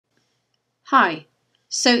Hi,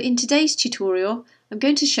 so in today's tutorial I'm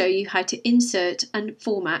going to show you how to insert and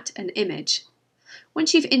format an image.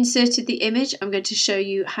 Once you've inserted the image, I'm going to show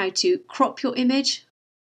you how to crop your image,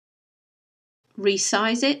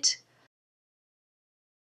 resize it,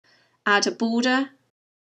 add a border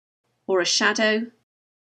or a shadow,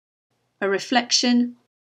 a reflection,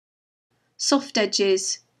 soft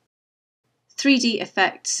edges, 3D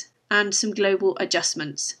effects and some global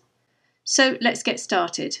adjustments. So let's get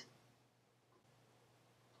started.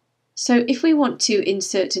 So if we want to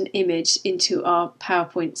insert an image into our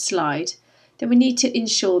PowerPoint slide, then we need to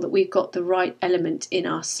ensure that we've got the right element in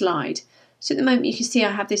our slide. So at the moment you can see I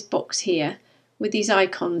have this box here with these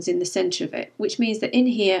icons in the centre of it, which means that in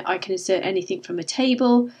here I can insert anything from a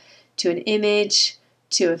table to an image,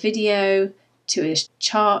 to a video, to a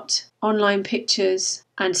chart, online pictures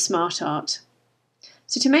and smart art.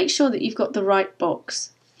 So to make sure that you've got the right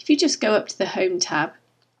box, if you just go up to the Home tab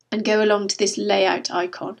and go along to this layout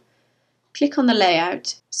icon, click on the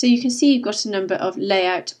layout so you can see you've got a number of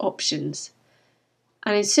layout options.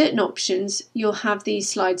 And in certain options you'll have these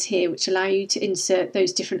slides here which allow you to insert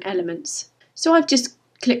those different elements. So I've just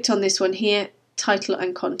clicked on this one here, title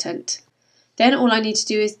and content. Then all I need to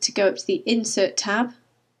do is to go up to the Insert tab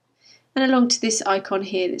and along to this icon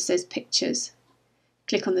here that says Pictures.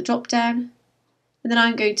 Click on the drop down and then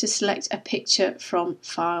I'm going to select a picture from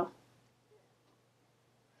File.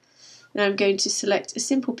 Then I'm going to select a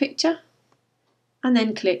simple picture and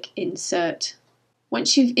then click Insert.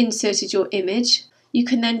 Once you've inserted your image, you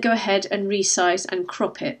can then go ahead and resize and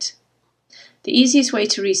crop it. The easiest way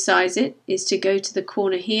to resize it is to go to the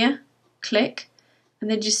corner here, click,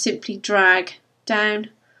 and then just simply drag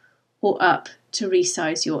down or up to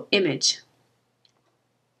resize your image.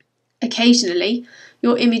 Occasionally,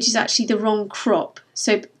 your image is actually the wrong crop,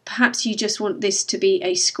 so perhaps you just want this to be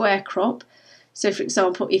a square crop. So for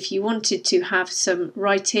example, if you wanted to have some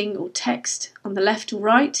writing or text on the left or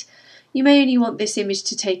right, you may only want this image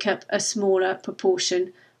to take up a smaller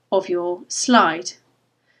proportion of your slide.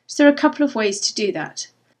 So there are a couple of ways to do that.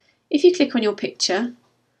 If you click on your picture,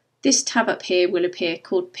 this tab up here will appear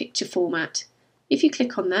called Picture Format. If you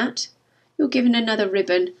click on that, you're given another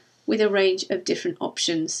ribbon with a range of different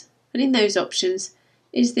options. And in those options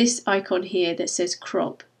is this icon here that says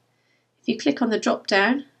Crop. If you click on the drop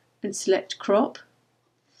down and select Crop,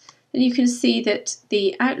 then you can see that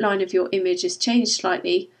the outline of your image has changed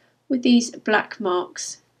slightly with these black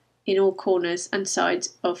marks in all corners and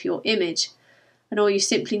sides of your image. And all you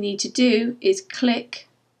simply need to do is click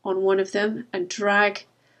on one of them and drag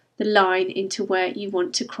the line into where you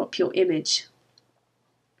want to crop your image.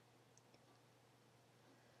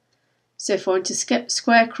 So if I want to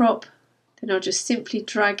square crop, then I'll just simply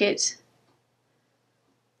drag it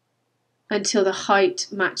until the height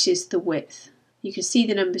matches the width. You can see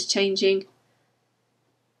the numbers changing,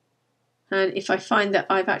 and if I find that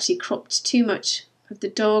I've actually cropped too much of the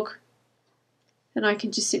dog, then I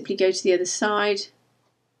can just simply go to the other side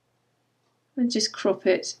and just crop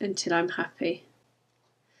it until I'm happy.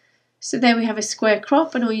 So there we have a square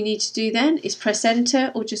crop, and all you need to do then is press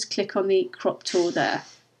enter or just click on the crop tool there.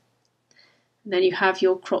 And then you have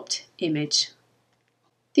your cropped image.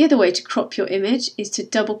 The other way to crop your image is to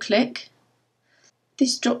double click.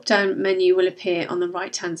 This drop down menu will appear on the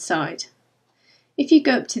right hand side. If you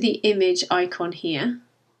go up to the image icon here,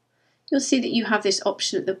 you'll see that you have this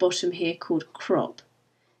option at the bottom here called Crop.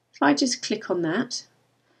 If I just click on that,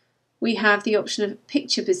 we have the option of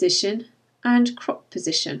picture position and crop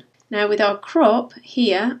position. Now with our crop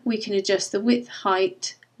here, we can adjust the width,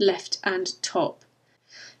 height, left and top.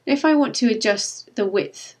 Now if I want to adjust the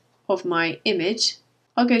width of my image,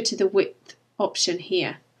 I'll go to the width option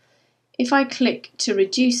here. If I click to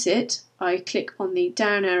reduce it, I click on the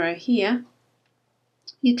down arrow here,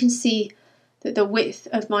 you can see that the width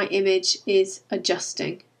of my image is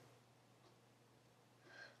adjusting.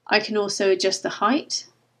 I can also adjust the height.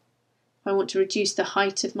 I want to reduce the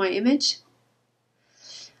height of my image.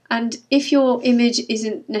 And if your image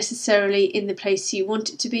isn't necessarily in the place you want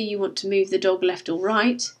it to be, you want to move the dog left or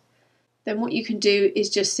right, then what you can do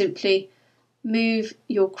is just simply move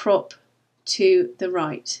your crop to the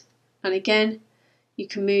right. And again, you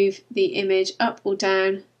can move the image up or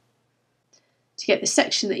down to get the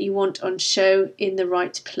section that you want on show in the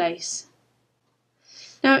right place.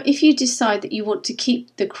 Now, if you decide that you want to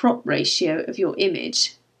keep the crop ratio of your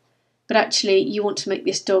image, but actually you want to make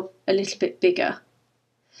this dog a little bit bigger,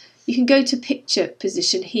 you can go to picture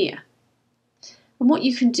position here. And what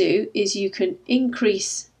you can do is you can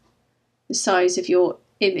increase the size of your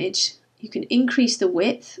image, you can increase the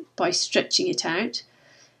width by stretching it out,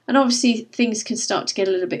 And obviously things can start to get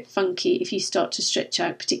a little bit funky if you start to stretch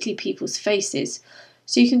out, particularly people's faces.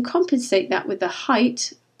 So you can compensate that with the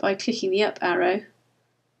height by clicking the up arrow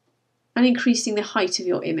and increasing the height of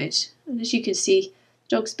your image. And as you can see,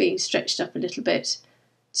 the dog's being stretched up a little bit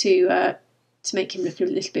to make him look a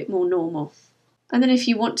little bit more normal. And then if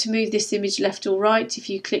you want to move this image left or right, if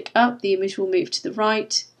you click up, the image will move to the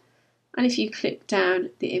right. And if you click down,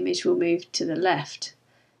 the image will move to the left.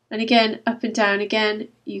 And again, up and down again,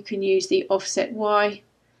 you can use the offset Y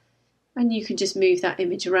and you can just move that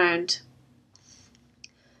image around.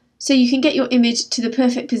 So you can get your image to the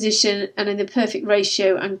perfect position and in the perfect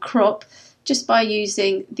ratio and crop just by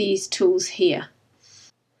using these tools here.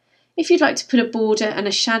 If you'd like to put a border and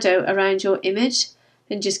a shadow around your image,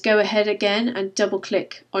 then just go ahead again and double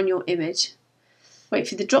click on your image. Wait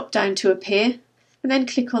for the drop down to appear and then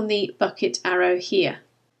click on the bucket arrow here.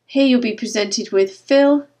 Here you'll be presented with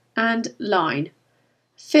fill and line.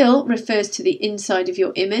 Fill refers to the inside of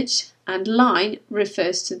your image and line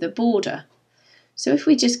refers to the border. So if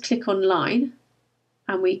we just click on line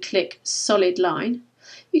and we click solid line,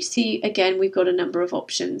 you see again we've got a number of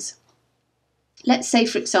options. Let's say,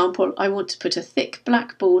 for example, I want to put a thick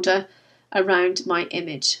black border around my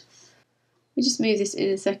image. We just move this in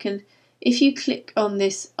a second. If you click on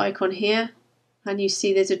this icon here and you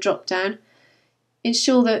see there's a drop down,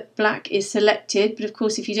 ensure that black is selected, but of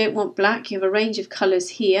course if you don't want black, you have a range of colours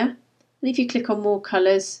here, and if you click on more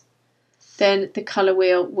colours, then the colour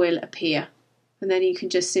wheel will appear, and then you can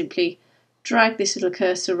just simply drag this little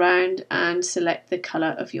cursor around and select the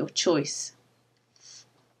colour of your choice.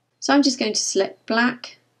 So I'm just going to select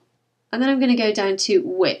black, and then I'm going to go down to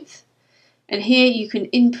width, and here you can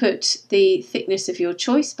input the thickness of your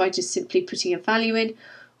choice by just simply putting a value in,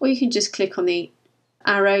 or you can just click on the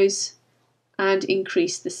arrows and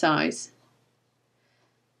increase the size.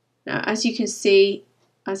 Now, as you can see,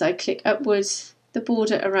 as I click upwards, the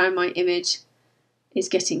border around my image is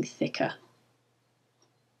getting thicker.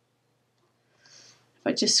 If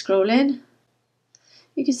I just scroll in,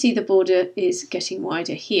 you can see the border is getting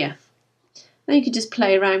wider here. Now you can just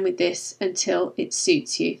play around with this until it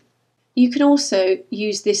suits you. You can also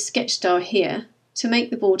use this sketch star here to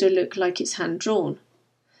make the border look like it's hand drawn.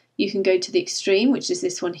 You can go to the extreme, which is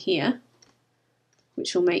this one here,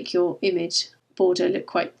 which will make your image border look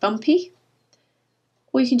quite bumpy.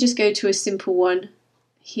 Or you can just go to a simple one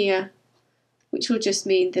here, which will just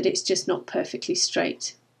mean that it's just not perfectly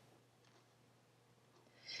straight.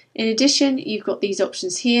 In addition, you've got these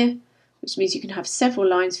options here, which means you can have several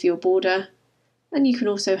lines for your border, and you can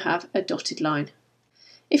also have a dotted line.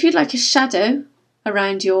 If you'd like a shadow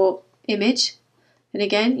around your image, then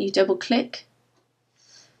again, you double click,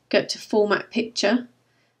 go up to Format Picture,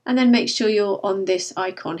 and then make sure you're on this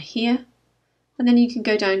icon here, and then you can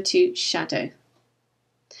go down to Shadow.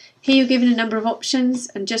 Here you're given a number of options,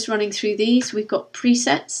 and just running through these, we've got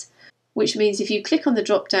presets, which means if you click on the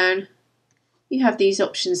drop down, you have these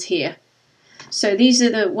options here. So these are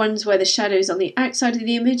the ones where the shadow is on the outside of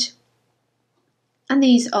the image, and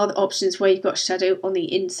these are the options where you've got shadow on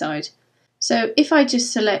the inside. So if I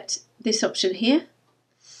just select this option here,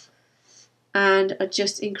 and I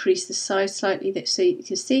just increase the size slightly so you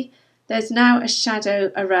can see there's now a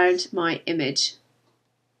shadow around my image.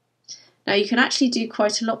 Now you can actually do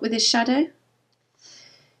quite a lot with this shadow.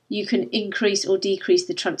 You can increase or decrease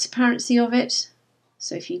the transparency of it,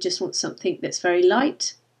 so if you just want something that's very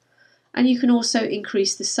light, and you can also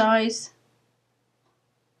increase the size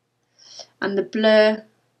and the blur.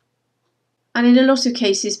 And in a lot of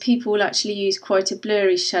cases, people will actually use quite a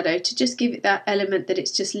blurry shadow to just give it that element that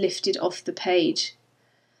it's just lifted off the page.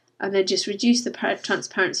 And then just reduce the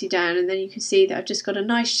transparency down, and then you can see that I've just got a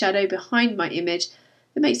nice shadow behind my image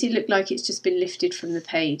that makes it look like it's just been lifted from the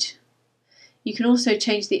page. You can also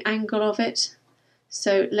change the angle of it.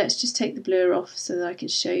 So let's just take the blur off so that I can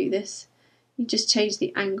show you this. You just change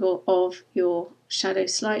the angle of your shadow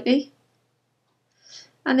slightly,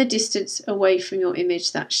 and the distance away from your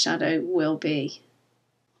image that shadow will be.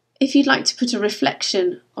 If you'd like to put a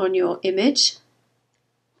reflection on your image,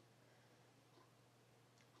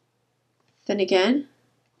 then again,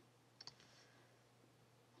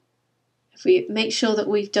 if we make sure that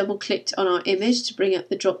we've double clicked on our image to bring up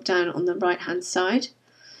the drop down on the right hand side,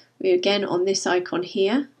 we're again on this icon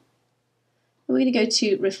here, and we're going to go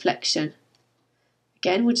to reflection.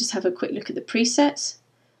 Again, we'll just have a quick look at the presets,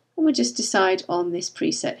 and we'll just decide on this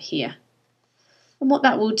preset here. And what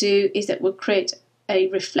that will do is that we'll create a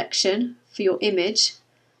reflection for your image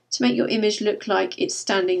to make your image look like it's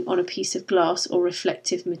standing on a piece of glass or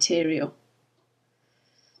reflective material.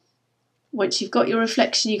 Once you've got your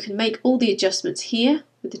reflection, you can make all the adjustments here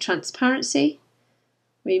with the transparency,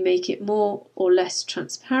 We make it more or less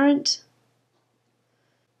transparent.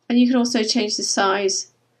 And you can also change the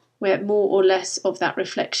size where more or less of that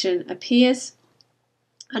reflection appears.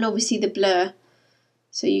 And obviously the blur,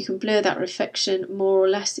 so you can blur that reflection more or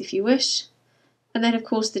less if you wish. And then of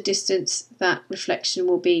course the distance that reflection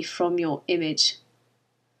will be from your image.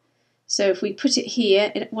 So if we put it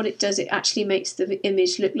here, what it does, it actually makes the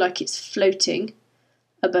image look like it's floating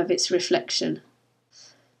above its reflection.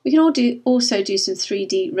 We can also do some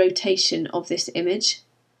 3D rotation of this image.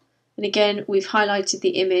 And again, we've highlighted the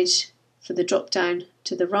image for the drop down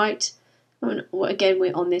to the right. And again,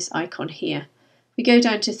 we're on this icon here. We go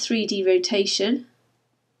down to 3D rotation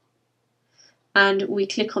and we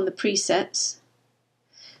click on the presets.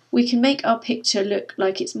 We can make our picture look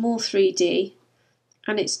like it's more 3D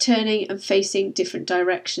and it's turning and facing different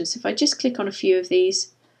directions. If I just click on a few of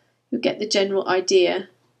these, you'll get the general idea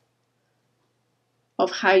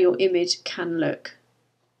of how your image can look.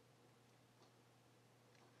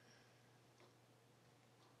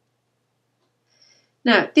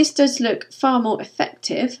 Now, this does look far more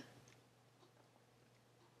effective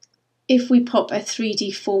if we pop a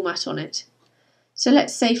 3D format on it. So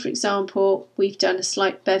let's say, for example, we've done a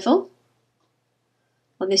slight bevel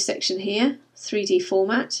on this section here, 3D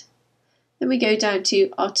format. Then we go down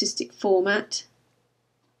to artistic format.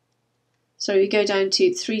 So we go down to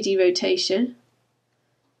 3D rotation.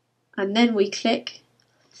 And then we click.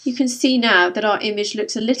 You can see now that our image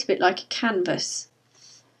looks a little bit like a canvas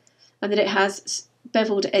and that it has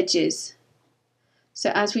beveled edges.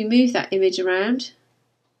 So as we move that image around,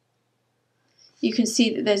 you can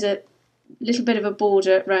see that there's a little bit of a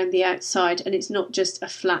border around the outside and it's not just a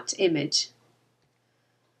flat image.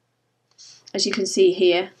 As you can see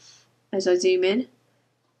here, as I zoom in,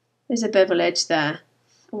 there's a bevel edge there.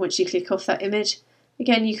 And once you click off that image,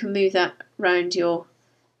 again you can move that around your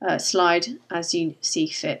slide as you see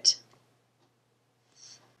fit.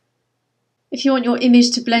 If you want your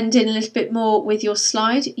image to blend in a little bit more with your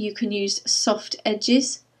slide, you can use soft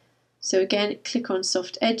edges. So again, click on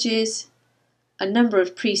soft edges. A number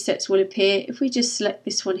of presets will appear. If we just select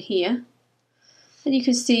this one here, then you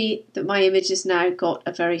can see that my image has now got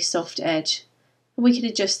a very soft edge. And we can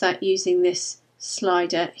adjust that using this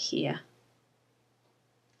slider here.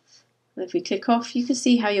 And if we click off, you can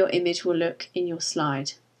see how your image will look in your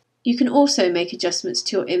slide. You can also make adjustments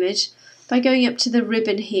to your image by going up to the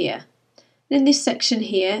ribbon here. In this section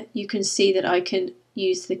here, you can see that I can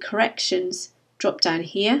use the corrections drop down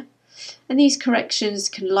here. And these corrections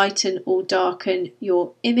can lighten or darken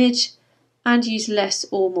your image and use less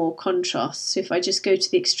or more contrast. So if I just go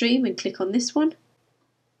to the extreme and click on this one,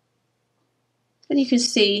 then you can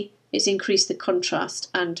see it's increased the contrast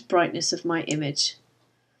and brightness of my image.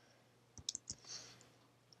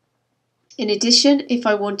 In addition, if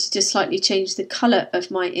I wanted to slightly change the colour of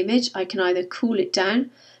my image, I can either cool it down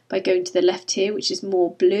by going to the left here, which is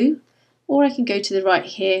more blue, or I can go to the right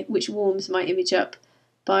here, which warms my image up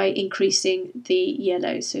by increasing the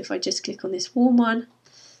yellow. So if I just click on this warm one,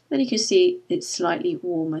 then you can see it's slightly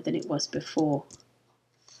warmer than it was before.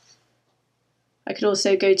 I could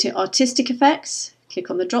also go to artistic effects, click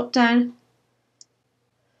on the drop down,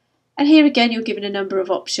 and here again you're given a number of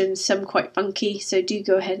options, some quite funky, so do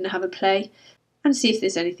go ahead and have a play and see if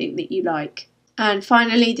there's anything that you like. And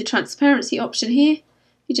finally, the transparency option here,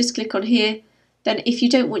 you just click on here. Then if you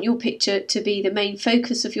don't want your picture to be the main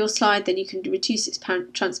focus of your slide, then you can reduce its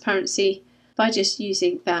transparency by just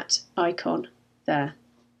using that icon there.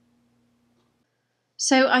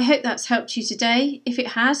 So I hope that's helped you today. If it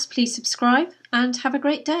has, please subscribe and have a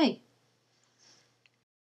great day.